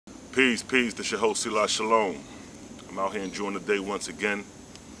Peace, peace. This your host, Selah, Shalom. I'm out here enjoying the day once again.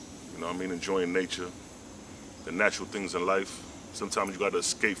 You know what I mean? Enjoying nature, the natural things in life. Sometimes you got to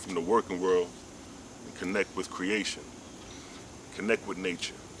escape from the working world and connect with creation. Connect with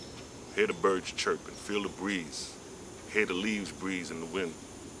nature. Hear the birds chirp and feel the breeze. Hear the leaves breeze in the wind.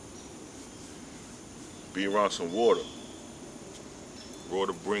 Be around some water.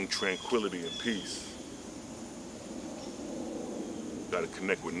 Water bring tranquility and peace. Got to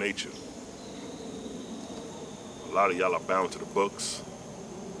connect with nature. A lot of y'all are bound to the books,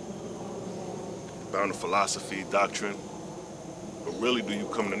 bound to philosophy, doctrine, but really do you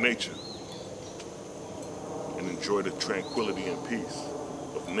come to nature and enjoy the tranquility and peace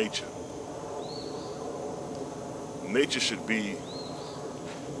of nature? Nature should be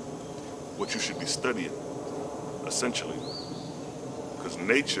what you should be studying, essentially, because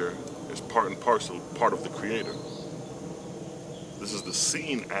nature is part and parcel, part of the Creator. This is the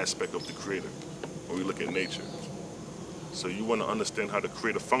seen aspect of the Creator when we look at nature. So you want to understand how the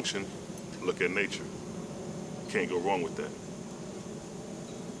Creator functions, look at nature. Can't go wrong with that.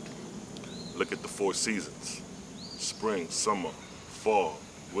 Look at the 4 seasons: spring, summer, fall,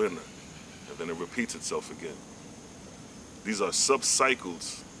 winter, and then it repeats itself again. These are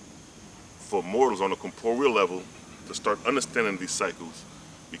sub-cycles for mortals on a corporeal level to start understanding these cycles,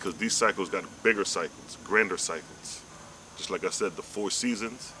 because these cycles got bigger cycles, grander cycles. Just like I said, the 4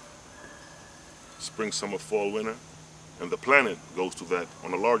 seasons, spring, summer, fall, winter, and the planet goes through that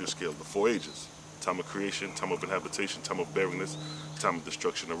on a larger scale, the 4 ages: time of creation, time of inhabitation, time of barrenness, time of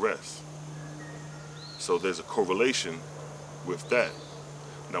destruction and rest. So there's a correlation with that.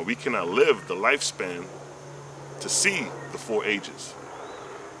 Now we cannot live the lifespan to see the 4 ages.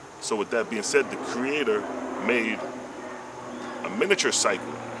 So with that being said, the Creator made a miniature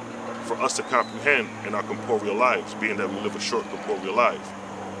cycle for us to comprehend in our corporeal lives, being that we live a short corporeal life.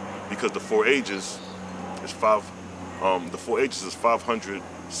 Because the 4 ages is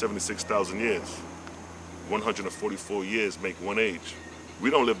 576,000 years. 144 years make 1 age.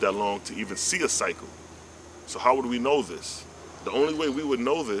 We don't live that long to even see a cycle. So how would we know this? The only way we would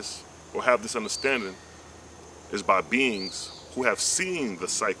know this or have this understanding is by beings who have seen the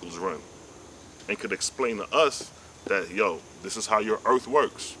cycles run and could explain to us that, yo, this is how your earth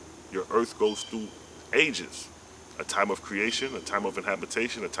works. Your earth goes through ages: a time of creation, a time of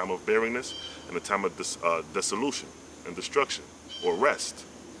inhabitation, a time of barrenness, and a time of dissolution and destruction or rest.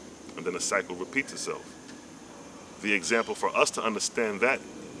 And then the cycle repeats itself. The example for us to understand that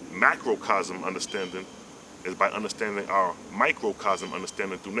macrocosm understanding is by understanding our microcosm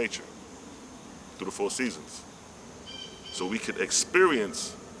understanding through nature, through the 4 seasons. So we could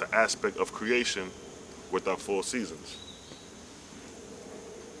experience the aspect of creation with our 4 seasons.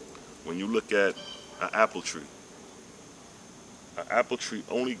 When you look at an apple tree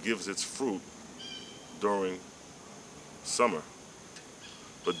only gives its fruit during summer.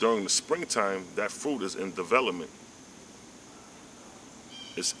 But during the springtime, that fruit is in development.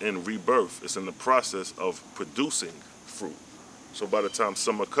 It's in rebirth. It's in the process of producing fruit. So by the time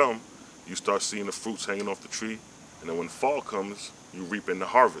summer comes, you start seeing the fruits hanging off the tree. And then when fall comes, you reap in the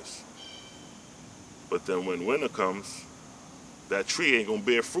harvest. But then when winter comes, that tree ain't gonna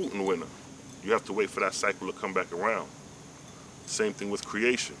bear fruit in winter. You have to wait for that cycle to come back around. Same thing with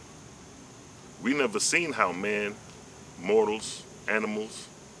creation. We never seen how man, mortals, animals,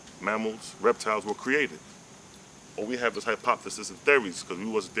 mammals, reptiles were created. All we have is hypotheses and theories because we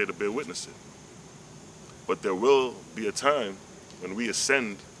wasn't there to bear witness it. But there will be a time when we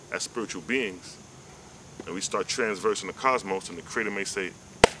ascend as spiritual beings and we start transversing the cosmos, and the Creator may say,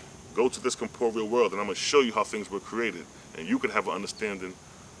 go to this corporeal world and I'm going to show you how things were created. And you could have an understanding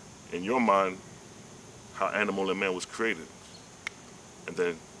in your mind how animal and man was created. And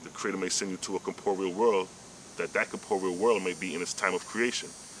then the Creator may send you to a corporeal world, that corporeal world may be in its time of creation.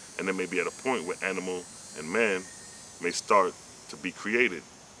 And then may be at a point where animal and man may start to be created.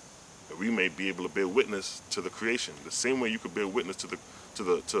 And we may be able to bear witness to the creation. The same way you could bear witness to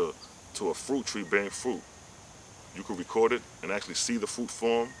a fruit tree bearing fruit. You could record it and actually see the fruit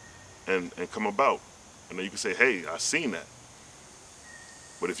form and come about. And then you can say, hey, I seen that.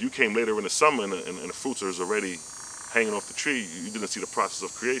 But if you came later in the summer and the fruits are already hanging off the tree, you didn't see the process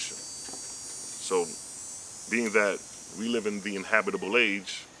of creation. So being that we live in the inhabitable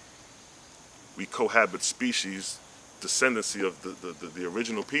age, we cohabit species, descendancy of the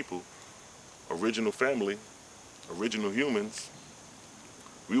original people, original family, original humans.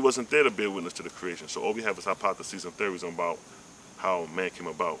 We wasn't there to bear witness to the creation. So all we have is hypotheses and theories about how man came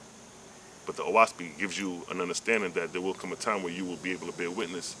about. But the OAHSPE gives you an understanding that there will come a time where you will be able to bear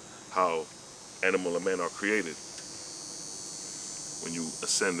witness how animal and man are created. when you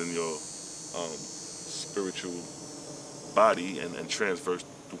ascend in your spiritual body and transverse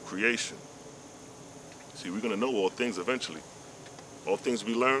through creation. See, we're going to know all things eventually. All things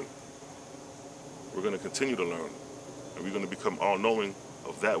we learn, we're going to continue to learn. And we're going to become all-knowing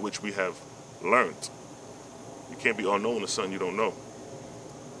of that which we have learned. You can't be all-knowing of something you don't know.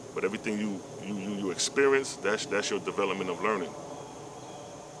 But everything you experience, that's your development of learning.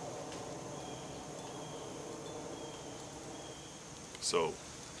 So,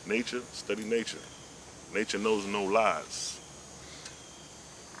 nature, study nature. Nature knows no lies.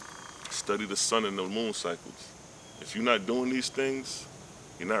 Study the sun and the moon cycles. If you're not doing these things,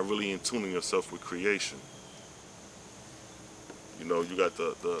 you're not really in tuning yourself with creation. You know, you got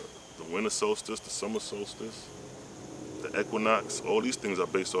the winter solstice, the summer solstice, the equinox. All these things are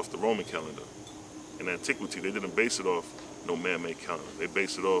based off the Roman calendar. In antiquity, they didn't base it off no man-made calendar. They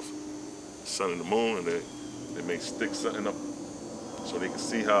based it off the sun and the moon, and they may stick something up so they can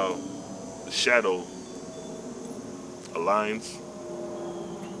see how the shadow aligns.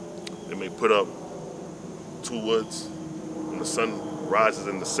 They may put up two woods. When the sun rises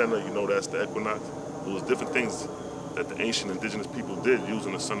in the center, you know that's the equinox. Those different things that the ancient indigenous people did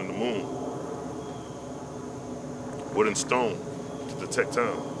using the sun and the moon. Wood and stone to detect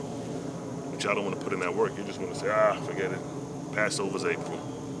time. But y'all don't want to put in that work. You just want to say, forget it. Passover's April.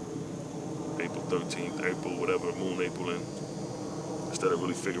 April 13th, April, whatever, moon April in. Instead of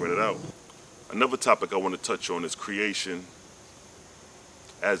really figuring it out. Another topic I want to touch on is creation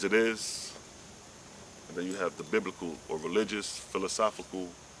as it is. And then you have the biblical or religious, philosophical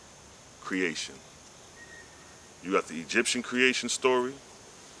creation. You got the Egyptian creation story.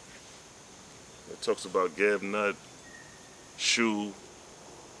 It talks about Geb, Nut, Shu.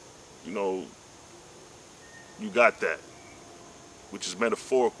 You know, you got that, which is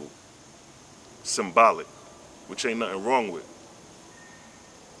metaphorical, symbolic, which ain't nothing wrong with.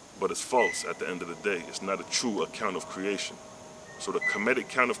 But it's false at the end of the day. It's not a true account of creation. So the kemetic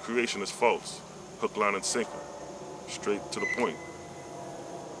count of creation is false. Hook, line, and sinker. Straight to the point.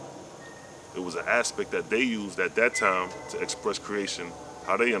 It was an aspect that they used at that time to express creation,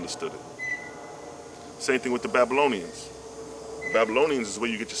 how they understood it. Same thing with the Babylonians. The Babylonians is where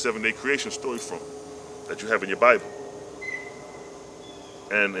you get your 7-day creation story from, that you have in your Bible.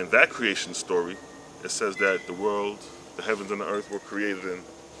 And in that creation story, it says that the world, the heavens and the earth were created in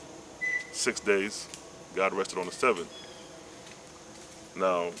 6 days. God rested on the 7th.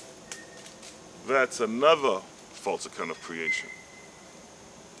 Now, that's another false account of creation.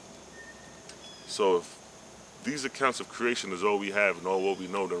 So if these accounts of creation is all we have and all what we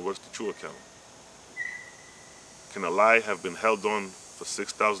know, then what's the true account? Can a lie have been held on for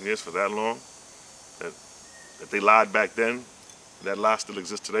 6,000 years for that long? That they lied back then, and that lie still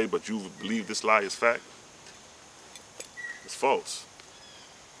exists today, but you believe this lie is fact? It's false.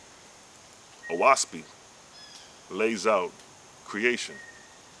 OAHSPE lays out creation.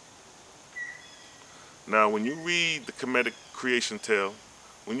 Now, when you read the Kemetic creation tale,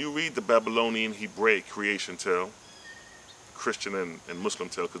 when you read the Babylonian Hebraic creation tale, Christian and Muslim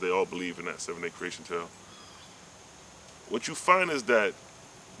tale, because they all believe in that 7-day creation tale, what you find is that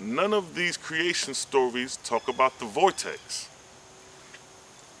none of these creation stories talk about the vortex.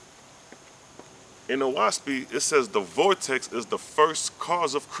 In OAHSPE, it says the vortex is the first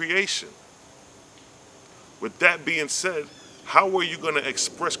cause of creation. With that being said, how are you going to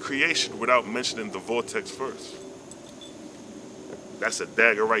express creation without mentioning the vortex first? That's a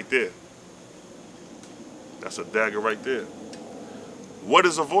dagger right there. That's a dagger right there. What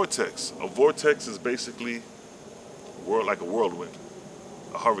is a vortex? A vortex is basically like a whirlwind,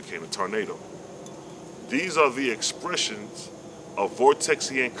 a hurricane, a tornado. These are the expressions of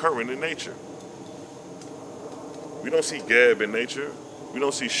vortexian current in nature. We don't see Geb in nature. We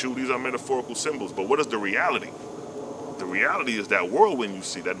don't see Shu. These are metaphorical symbols. But what is the reality? The reality is that whirlwind you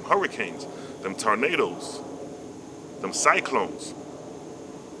see, that hurricanes, them tornadoes, them cyclones.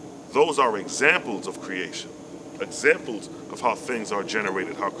 Those are examples of creation. Examples of how things are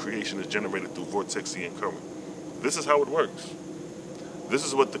generated, how creation is generated through vortexian current. This is how it works. This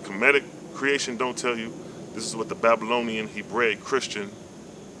is what the Kemetic creation don't tell you. This is what the Babylonian, Hebraic, Christian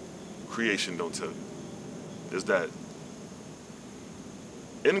creation don't tell you. Is that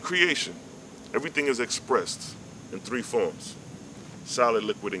in creation, everything is expressed in 3 forms: solid,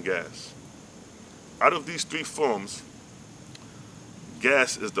 liquid, and gas. Out of these 3 forms,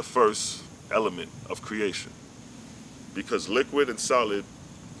 gas is the first element of creation, because liquid and solid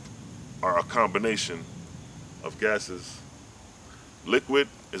are a combination of gases. Liquid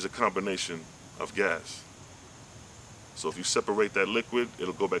is a combination of gas. So if you separate that liquid,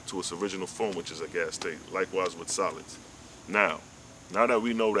 it'll go back to its original form, which is a gas state. Likewise with solids. Now, Now that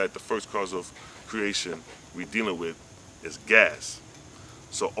we know that the first cause of creation we're dealing with is gas.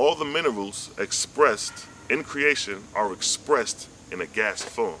 So all the minerals expressed in creation are expressed in a gas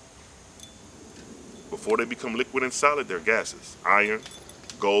form. Before they become liquid and solid, they're gases. Iron,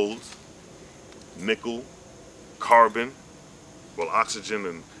 gold, nickel, carbon. Well, oxygen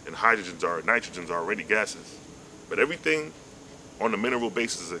and nitrogens are already gases. But everything on the mineral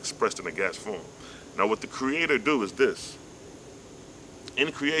basis is expressed in a gas form. Now what the Creator do is this.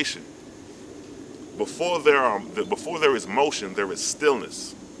 In creation, before there is motion, there is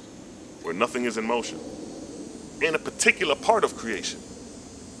stillness, where nothing is in motion, in a particular part of creation.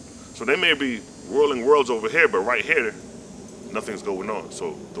 So there may be whirling worlds over here, but right here, nothing's going on.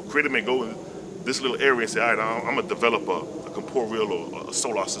 So the Creator may go in this little area and say, all right, I'm going to develop a corporeal or a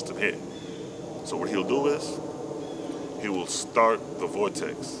solar system here. So what he'll do is, he will start the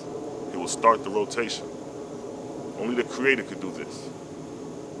vortex. He will start the rotation. Only the Creator could do this.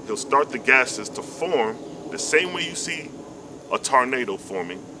 He'll start the gases to form the same way you see a tornado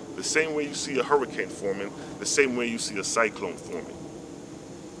forming, the same way you see a hurricane forming, the same way you see a cyclone forming.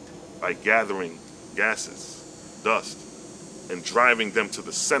 By gathering gases, dust, and driving them to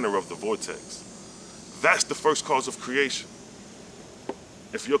the center of the vortex. That's the first cause of creation.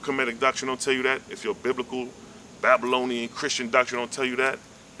 If your kemetic doctrine don't tell you that, if your biblical, Babylonian, Christian doctrine don't tell you that,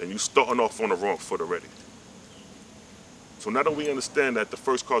 then you're starting off on the wrong foot already. So now that we understand that the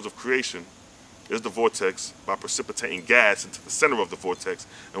first cause of creation is the vortex by precipitating gas into the center of the vortex,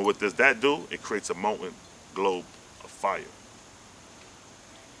 and what does that do? It creates a molten globe of fire.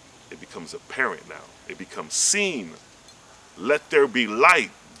 It becomes apparent now. It becomes seen. Let there be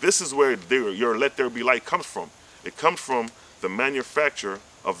light. This is where your let there be light comes from. It comes from the manufacture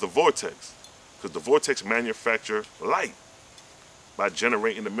of the vortex, because the vortex manufactures light by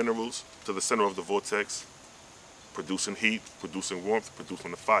generating the minerals to the center of the vortex, producing heat, producing warmth,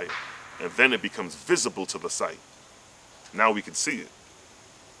 producing the fire. And then it becomes visible to the sight. Now we can see it.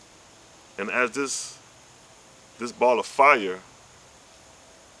 And as this ball of fire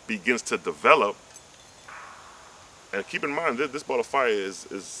begins to develop, and keep in mind that this ball of fire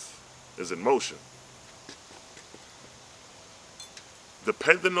is in motion.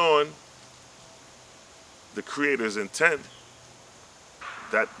 Depending on the Creator's intent,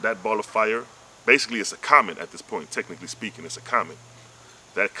 that ball of fire, basically it's a comet at this point, technically speaking, it's a comet.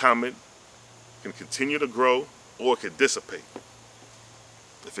 That comet can continue to grow or it could dissipate.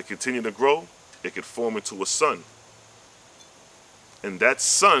 If it continues to grow, it could form into a sun. And that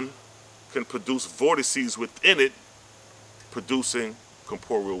sun can produce vortices within it, producing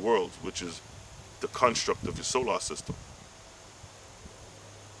corporeal worlds, which is the construct of your solar system.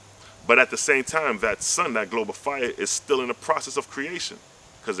 But at the same time, that sun, that globe of fire, is still in the process of creation,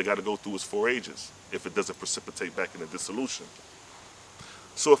 because it got to go through its 4 ages if it doesn't precipitate back into dissolution.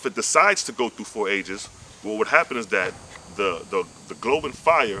 So if it decides to go through 4 ages, what would happen is that the globe in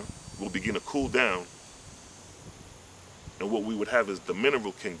fire will begin to cool down, and what we would have is the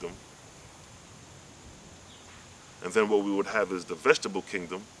mineral kingdom, and then what we would have is the vegetable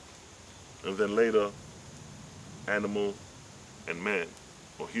kingdom, and then later animal and man,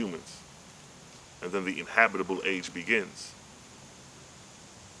 or humans. And then the inhabitable age begins.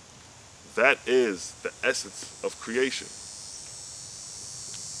 That is the essence of creation.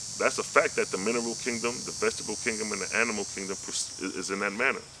 That's a fact that the mineral kingdom, the vegetable kingdom, and the animal kingdom is in that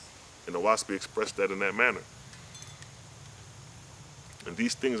manner. And the OAHSPE expressed that in that manner. And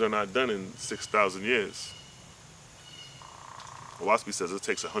these things are not done in 6,000 years. OAHSPE says it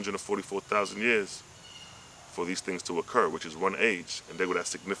takes 144,000 years for these things to occur, which is 1 age, and they were that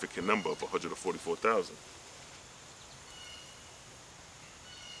significant number of 144,000.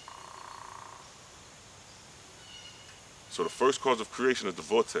 So the first cause of creation is the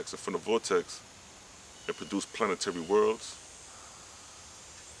vortex, and from the vortex, it produced planetary worlds,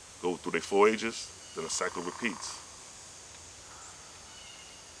 go through their 4 ages, then the cycle repeats.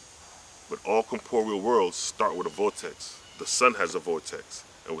 But all corporeal worlds start with a vortex. The sun has a vortex,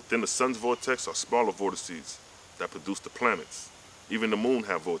 and within the sun's vortex are smaller vortices that produce the planets. Even the moon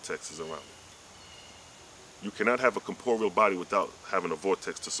have vortexes around it. You cannot have a corporeal body without having a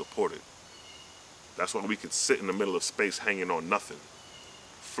vortex to support it. That's why we could sit in the middle of space hanging on nothing,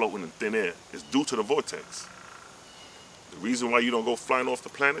 floating in thin air. It's due to the vortex. The reason why you don't go flying off the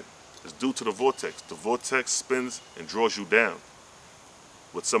planet is due to the vortex. The vortex spins and draws you down,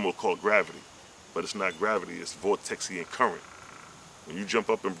 what some will call gravity. But it's not gravity, it's vortexian current. When you jump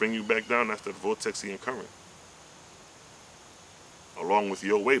up and bring you back down, that's the vortexian current. Along with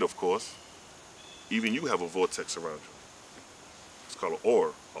your weight, of course, even you have a vortex around you. It's called an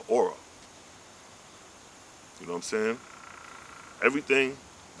aura. You know what I'm saying? Everything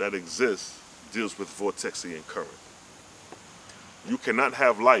that exists deals with vortexy and current. You cannot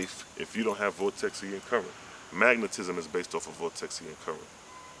have life if you don't have vortexy and current. Magnetism is based off of vortexy and current.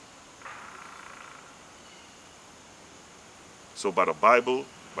 So by the Bible,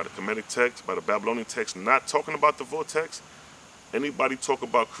 by the Kemetic text, by the Babylonian text, not talking about the vortex, anybody talk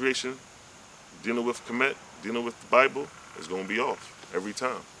about creation, dealing with Kemet, dealing with the Bible, is going to be off every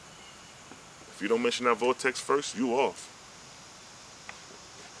time. If you don't mention that vortex first, you off.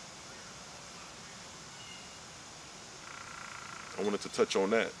 I wanted to touch on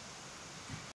that.